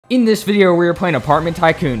In this video, we are playing Apartment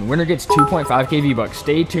Tycoon. Winner gets 2.5k V-Bucks.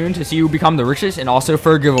 Stay tuned to see who become the richest and also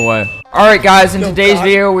for a giveaway. Alright guys, in today's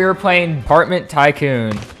video, we are playing Apartment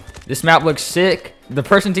Tycoon. This map looks sick. The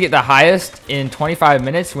person to get the highest in 25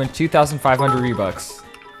 minutes wins 2,500 V-Bucks.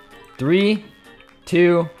 3,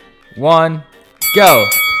 2, 1, go!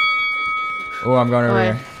 Oh, I'm going over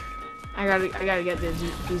here. I gotta get these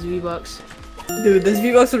V-Bucks. Dude, this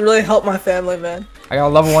V-Bucks would really help my family, man. I got a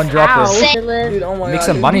level 1 dropper. Dude, oh my god. Make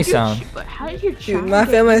some money sound. How did you Dude, my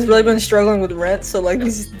family has really been struggling with rent, so like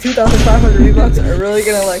these 2,500 V-Bucks are really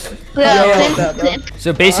gonna like help that, bro.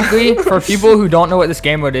 So basically, for people who don't know what this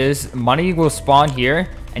game mode is, money will spawn here,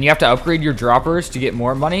 and you have to upgrade your droppers to get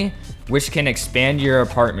more money, which can expand your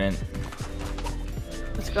apartment.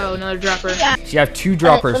 Let's go, another dropper. So you have 2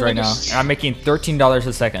 droppers right now, and I'm making $13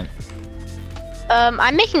 a second.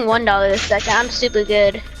 I'm making $1 a second. I'm super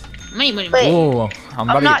good. Money. Ooh,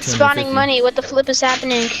 I'm not spawning money. What the flip is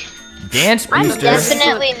happening? Dance Booster. I'm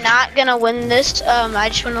definitely not gonna win this. I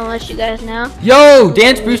just want to let you guys know. Yo,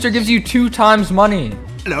 Dance Booster gives you 2 times money.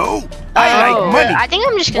 Hello. I like money. I think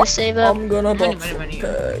I'm just gonna save up. I'm gonna Money.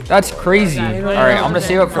 That's crazy. All right, I'm gonna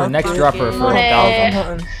save up for the next dropper for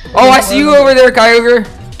 1,000. $1,000. Oh, I see you over there, Kyogre.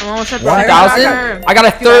 1,000. 1,000. I got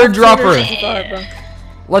a 3rd dropper.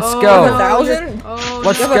 Let's go. 1,000?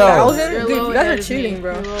 Let's You have go. 1,000? Dude, you guys are cheating,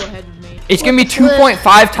 bro. It's gonna be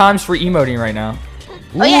 2.5 times for emoting right now.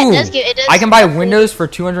 Ooh, Oh yeah, it does. I can buy windows for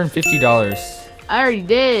 $250. I already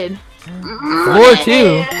did. Floor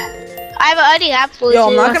 2. I've already have floor Yo,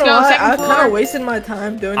 I'm 2. not gonna lie, second I floor. kind of wasted my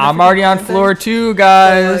time doing this. I'm already on floor 2,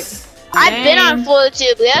 guys. I've been on floor 2,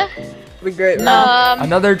 yeah. It'd be great, man.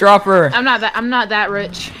 Another dropper. I'm not that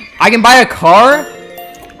rich. I can buy a car.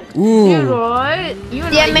 Dude, Ooh. what? You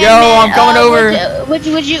and Yeah, me. man. Yo, I'm coming over. Would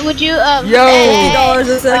you Yo. $50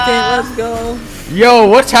 a second, let's go. Yo,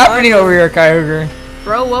 what's happening over here, Kyogre?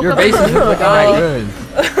 Bro, woke Your up. base is looking that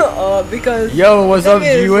good. Because Yo, what's up,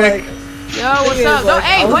 thing is, G-Wick? like, Yo, what's thing up? is, like,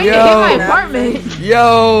 Hey, I was wait, hit Yo. my apartment.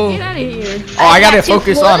 Yo. Get out of here. Oh, I gotta got 2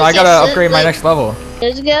 focus on. I floors, gotta it's upgrade my like- next level.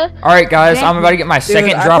 Years ago. Alright, guys, I'm about to get my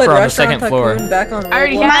second I dropper played on the Restaurant second floor. Tycoon back on I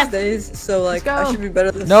already Roblox have. days, so like Let's I go. should be better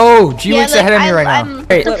than No, G-Wick's Yeah, ahead of me look, right now. I'm-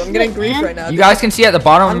 Hey, Look, I'm getting grief right now. you guys can see at the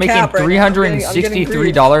bottom, I'm On making cap right now. I'm getting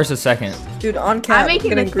 $363 a second. Dude, on I'm cap, making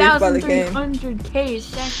getting griefed by the game. 1,300k a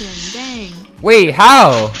second. Dang. Wait,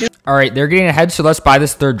 how? Alright, they're getting ahead, so let's buy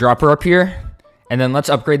this 3rd dropper up here. And then let's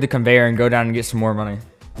upgrade the conveyor and go down and get some more money.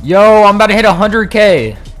 Yo, I'm about to hit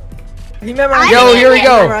 100k. He memorized Yo, the here we map.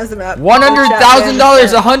 go. He memorized the map.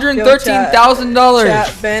 $100,000, Yo, $113,000.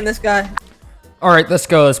 Chat, ban this guy. Alright, let's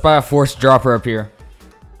go. Let's buy a 4th dropper up here.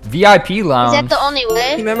 VIP Is lounge. that the only He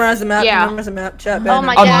way? memorized the map. Yeah. He memorized the map. Chat, ban Oh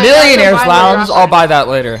my him. A God. millionaire's Buy the lounge. dropper. I'll buy that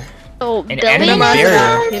later. Oh, An He enemy memorized the barrier.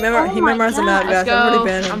 map. He Oh my memorized the map, Let's guys. Everybody go.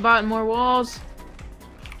 ban I'm him. buying more walls.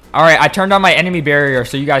 Alright, I turned on my enemy barrier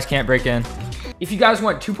so you guys can't break in. If you guys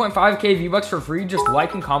want 2.5k V-Bucks for free, just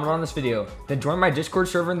like and comment on this video. Then join my Discord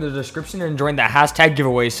server in the description and join the hashtag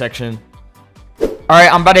giveaway section.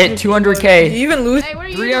 Alright, I'm about to hit Did you 200k. even lose? Hey, what are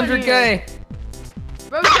you doing here? 300k.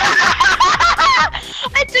 Bro,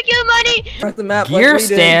 I took your money. Memorized the map. Gear like we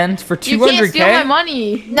did. stand for you can't steal my 200k.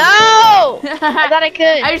 money. No. I thought I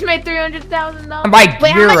could. I just made $300,000. I'm buying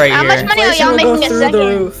Wait, gear right how much here. money are Inflation y'all will go making a through the second?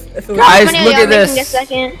 roof. If it was- Guys, How much money look are y'all at this. making a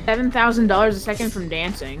second? $7,000 a second from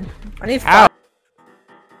dancing. I need Ow.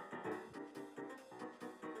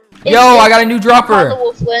 Yo, I got a new dropper.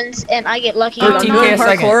 HollowWolf wins, and I get lucky. 13K I'm doing a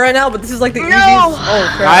second. parkour right now, but this is like the easiest. No.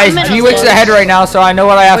 Oh crap! Guys, I'm in a G-Wick's close. ahead right now, so I know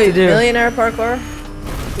what I have Wait, to do. millionaire parkour?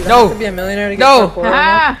 Dude, I No. have to be a millionaire to get No. parkour right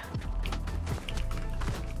now. Ah!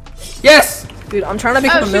 Yes! Dude, I'm trying to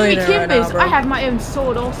become Oh, a shoot me, millionaire right now, Kimbis. bro. I have my own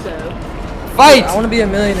sword also. Fight! I want to be a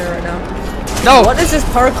millionaire right now. No! What is this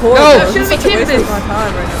parkour? No. Bro? This Shoot is me, such a waste Kimbis. of my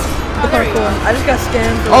time right now. Oh, The there you parkour. go. I just got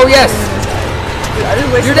scammed. For Oh, like yes. 20 minutes. Dude, I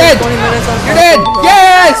just wasted You're like dead! 20 minutes on You're parkour, dead! bro.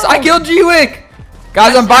 Yes! I killed G-Wick!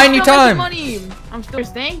 Guys, I'm buying you Still making time. money. I'm still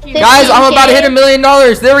thank you. Guys, I'm about to hit $1 million.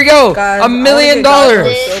 There we go. Guys, $1 million. I wanna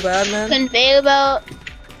get so bad, man. Conveyor belt.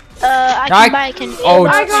 I I- can buy a conveyor Oh,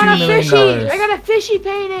 belt. I got $2 a million. fishy. I got a fishy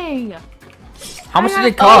painting. How much did it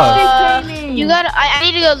I cost? got a fish painting. You got. I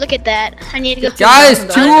need to go look at that. I need to go. Guys,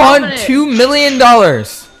 $200 $2 million.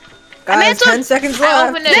 Guys, it's 10 seconds I left.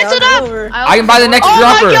 opened it. Shout It's up. over. I can buy the next Oh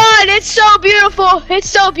dropper. my God! It's so beautiful. It's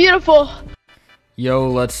so beautiful. Yo,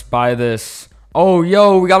 let's buy this. Oh,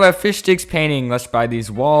 yo, we got a fish sticks painting. Let's buy these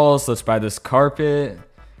walls. Let's buy this carpet.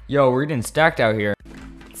 Yo, we're getting stacked out here.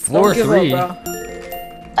 Floor Don't give 3. up, bro.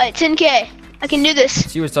 Alright, 10k. I can do this.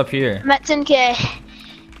 See what's up here. I'm at 10k.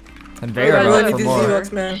 Conveyor I Very really belt need for these more.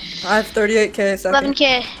 V-Bucks, man. I have 38k a second.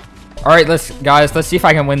 11k. All right, let's see if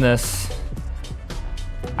I can win this.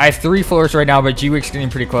 I have 3 floors right now, but G-Wick's getting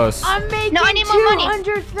pretty close. I'm making No, I need more money.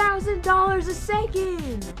 $200,000 a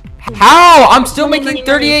second. How? I'm still making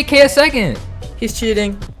 38K a second. He's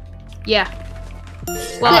cheating. Yeah.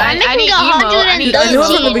 Well, I'm I making need emote. I need I knew it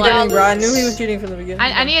from the cheating, beginning, emote. bro. I knew he was cheating from the beginning.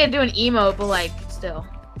 I need to do an emote, but like, still.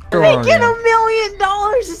 Sure, Making yeah. $1 million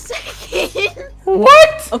a second.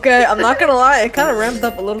 What? Okay, I'm not gonna lie. It kind of ramped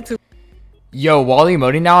up a little too. Yo, while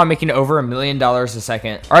emoting now, I'm making over $1 million a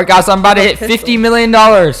second. All right, guys, I'm about to hit Pistol. $50 million.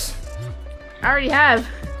 I already have.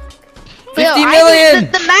 50 Yo,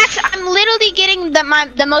 million. The max, I'm literally getting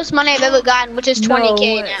the most money I've ever gotten, which is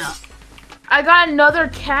 20K now. I got another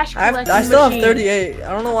cash collection I still have machine. 38.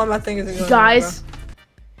 I don't know why my thing isn't going. Guys,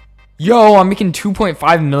 Yo, I'm making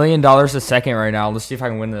 $2.5 million a second right now. Let's see if I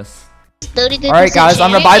can win this. 33%. All right, guys,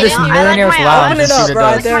 I'm gonna buy this I like millionaire's my lounge. Open and it see up, what bro.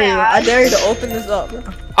 I does. dare you. I dare you to open this up.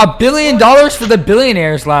 $1 billion for the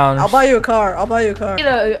billionaire's lounge. I'll buy you a car. I'll buy you a car. get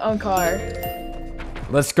a car.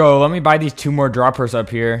 Let's go. Let me buy these 2 more droppers up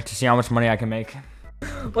here to see how much money I can make.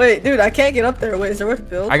 Wait, dude, I can't get up there. Wait, is there way to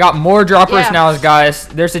build? I got more droppers Yeah. now, guys.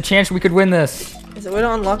 There's a chance we could win this. Is there a way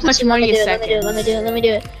to unlock How much money a second? Let me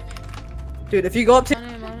do it. Dude, if you go up to...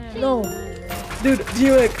 No. Dude,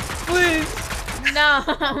 G-Wick, please. No,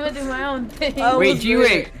 I'm gonna do my own thing. I Wait, was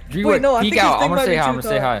G-Wick. G-Wick, no, I peek think out. his I'm thing gonna might say be hi. I'm too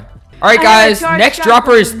gonna say tall. hi. All right, I have a guys. charge Next shotgun.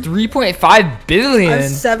 dropper is 3.5 I have billion.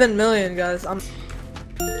 7 million, guys. I get in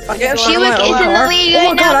front of G-Wick my own is in the car. league Oh my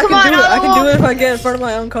right god, now. I Come can on, do it. I can do HollowWolf. it if I get in front of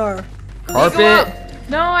my own car. Carpet.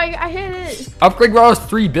 No, I hit it. Upgrade raw is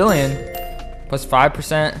 3 billion. Plus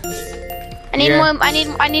 5%. I need Here. more. I need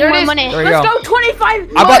There it more is. money. There you Let's go. go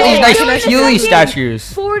 25. I bought these million nice a Healy second.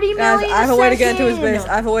 statues. 40 Guys, million I have a way to get into his second. base.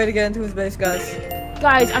 I have a way to get into his base, guys.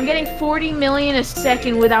 Guys, I'm getting 40 million a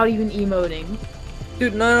second without even emoting.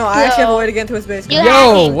 Dude, no, I actually have a way to get into his base. You guys. Yo,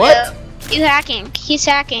 hacking, what? bro. You hacking. He's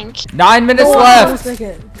hacking. 9 minutes Hold on left. a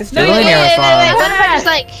second. This No, G-Wick- Billionaire's lounge. What if I just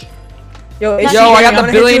like... Yo, Yo, I got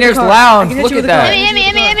the billionaire's lounge. Look at that.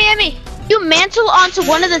 Hit me. You mantle onto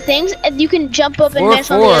one of the things, and you can jump up and Floor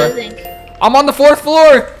mantle on the four. other thing. I'm on the 4th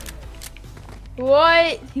floor.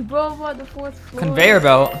 What? He broke up the 4th floor. Conveyor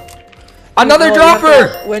belt. Another You have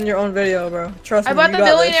dropper. to Win your own video, bro. Trust me. I bought you the got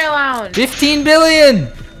billionaire lounge. 15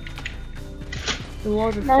 billion.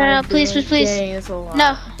 No, please. Dang, that's a lot. No.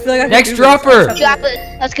 I feel like I can Next do this. dropper. Drop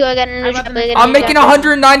it. Let's go. I got another drop. I'm making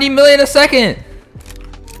 190 million a second.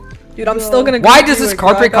 Dude, I'm still gonna. Why go does this G-Wick, bro.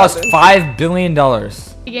 I carpet got cost this. $5 billion?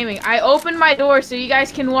 Gaming. I opened my door so you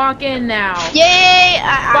guys can walk in now. Yay!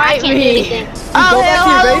 I Fight can't do me. anything. Go Oh, back hell,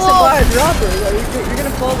 to your base and HollowWolf. buy a dropper. Like, you're gonna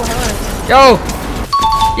fall behind.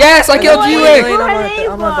 Yo. Yes, I killed $20 G-Wick.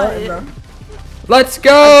 million on my button, bro. Let's That's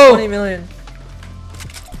go. 20 million.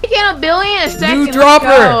 Making $1 billion a second. New let's dropper.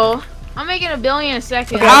 go. I'm making $1 billion a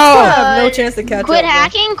second. Okay, How? I still have no chance to catch Quit up.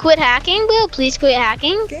 hacking. Quit hacking, Will. Please quit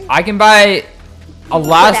hacking. I can buy a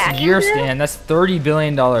last Back gear in there? stand. That's $30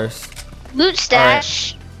 billion. Loot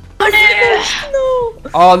stash. Bro. No.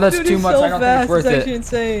 Oh, that's Dude, too he's much. so I don't fast. think it's worth It's actually it.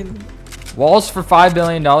 insane. Walls for $5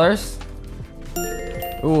 billion.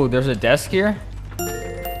 Ooh, there's a desk here.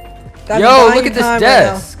 Guys, Yo, I'm look buying at this time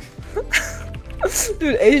desk. Right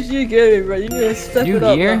Dude, HG gaming, bro. You need to step New it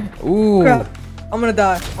up. gear. Bro. Ooh. Crap. I'm gonna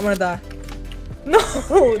die. No,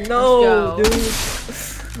 no,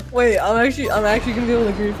 Let's dude. Wait, I'm actually gonna be able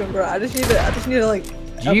to grief him, bro. I just need to like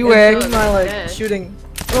G-Wick. improve my like Yeah. shooting.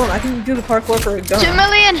 Oh, I can do the parkour for a gun. 2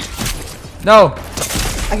 million. No.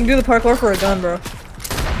 I can do the parkour for a gun, bro.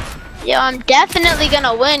 Yo, I'm definitely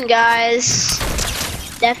gonna win, guys.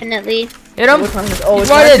 Definitely. Hit him. What time is it? Oh, He's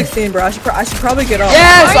it's running. 9:16, bro. I should probably get off.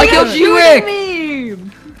 Yes, Why I are killed you G-Wick. shooting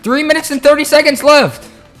me? 3 minutes and 30 seconds left.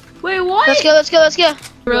 Wait, what? Let's go.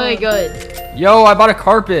 Really good. Yo, I bought a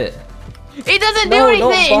carpet. It doesn't No, do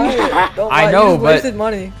don't anything. buy it. Don't I buy it. know, You just but- wasted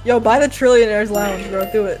money. Yo, buy the Trillionaire's Lounge, bro.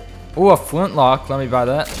 Do it. Ooh, a flintlock. Let me buy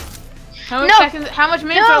that. How much No. seconds? How much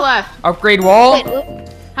minutes No. are left? Upgrade wall. Wait, whoop.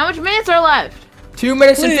 How much minutes are left? 2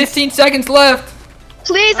 minutes and Please. 15 seconds left.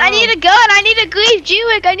 Please, I need a gun. I need a grief,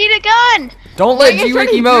 G-Wick. I need a gun. Don't Why let are you G-Wick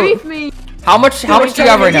trying to emote. grief me? How much do you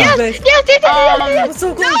have right now? Yes. Yes.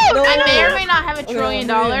 So close. No, I no. may or may not have $1 Okay, trillion.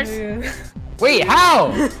 yeah. Wait,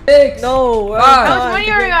 how? 6, No. Five. How much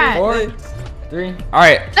money are you at? 4, 3. All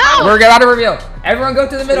right. No. We're about to reveal. Everyone go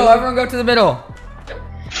to the middle. Everyone go to the middle.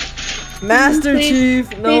 Master Please,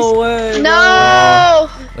 Chief, no way. No.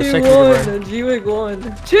 Let's He check won. the G-Wick won.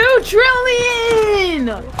 $2 trillion.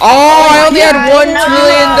 Oh, I only had God, $1 no.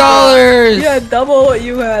 trillion. You had double what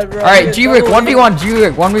you had, bro. All right, You had G-Wick, double what you 1v1,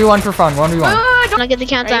 G-Wick, 1v1 for fun, 1v1. I'll get the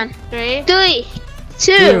countdown. 3. 3,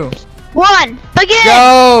 2, 2, 1. Begin.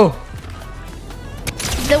 go.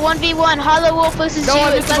 The 1v1 HollowWolf versus Go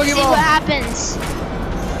on, G-Wick. Mr. Let's see Boogie what Ball. happens.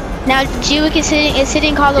 Now G-Wick is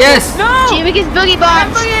hitting HollowWolf. Yes! No! G-Wick is boogie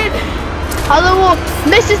bombs. HollowWolf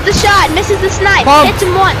misses the shot, misses the snipe, Bump. hits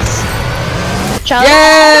him once.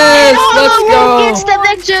 Yes! Let's HollowWolf go! gets the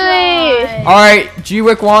victory. Alright,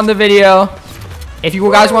 G-Wick won the video. If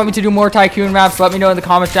you guys want me to do more Tycoon maps, let me know in the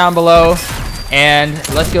comments down below. And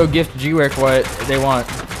let's go gift G-Wick what they want.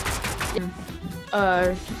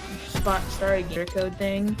 Start a gear code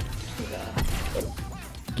thing.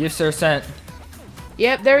 Gifts are sent.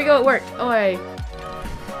 Yep, there we go, it worked. Oh, hey.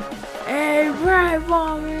 Hey, right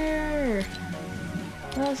bomber!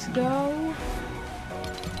 Let's go.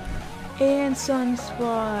 And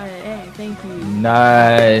Sunspot. Hey, thank you.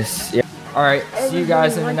 Nice. Yeah. Alright, see you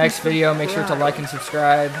guys in the next video. Make sure to like and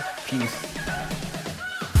subscribe. Peace.